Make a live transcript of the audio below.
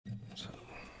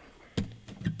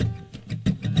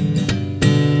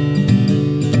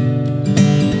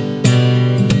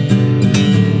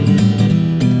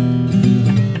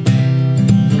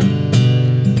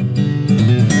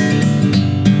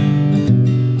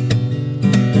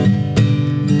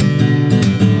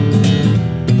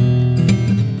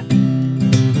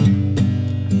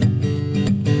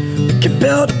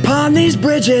these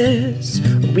bridges,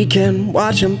 we can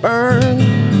watch them burn.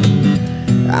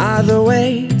 Either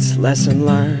way, it's lesson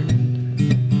learned.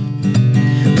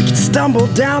 We can stumble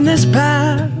down this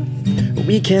path,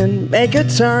 we can make a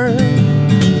turn.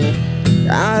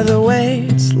 Either way,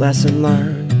 it's lesson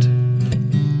learned.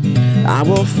 I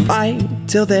will fight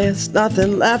till there's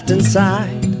nothing left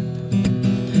inside.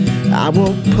 I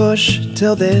will push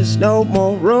till there's no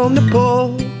more room to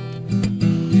pull.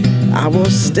 I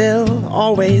will still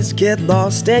always get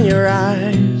lost in your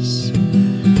eyes.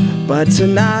 But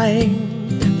tonight,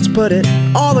 let's put it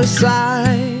all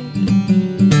aside.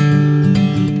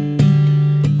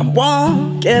 I'm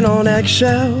walking on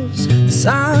eggshells, the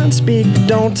signs speak,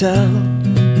 don't tell.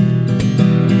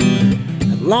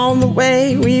 Along the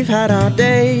way we've had our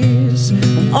days,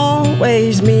 I'll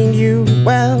always mean you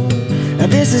well. Now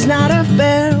this is not a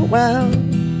farewell,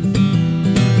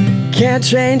 can't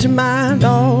change a mind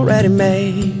already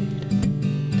made.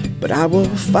 But I will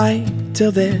fight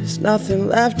till there's nothing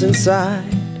left inside.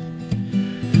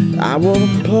 I will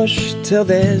push till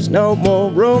there's no more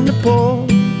room to pull.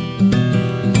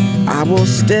 I will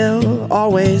still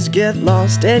always get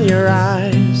lost in your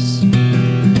eyes.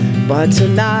 But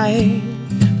tonight,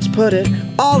 let's put it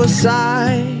all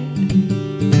aside.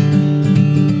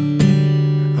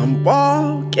 I'm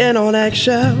walking on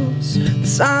eggshells, the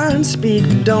signs speak,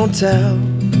 don't tell.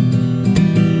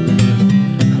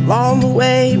 Along the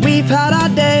way we've had our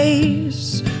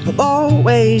days, I'll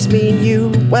always mean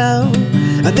you well.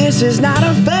 This is not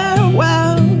a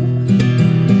farewell,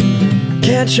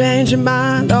 can't change a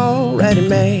mind already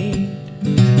made.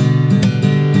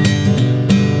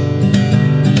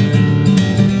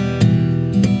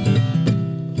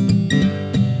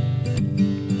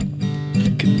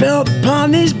 Can build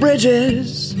upon these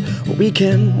bridges, we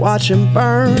can watch them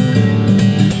burn.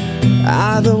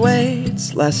 Either way,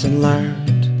 it's lesson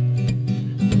learned.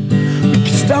 We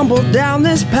can stumble down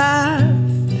this path,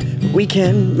 we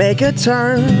can make a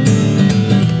turn.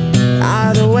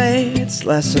 Either way, it's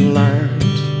lesson learned.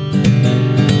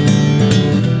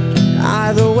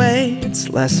 Either way, it's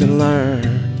lesson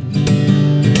learned.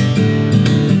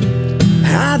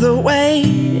 Either way,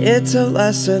 it's a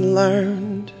lesson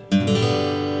learned.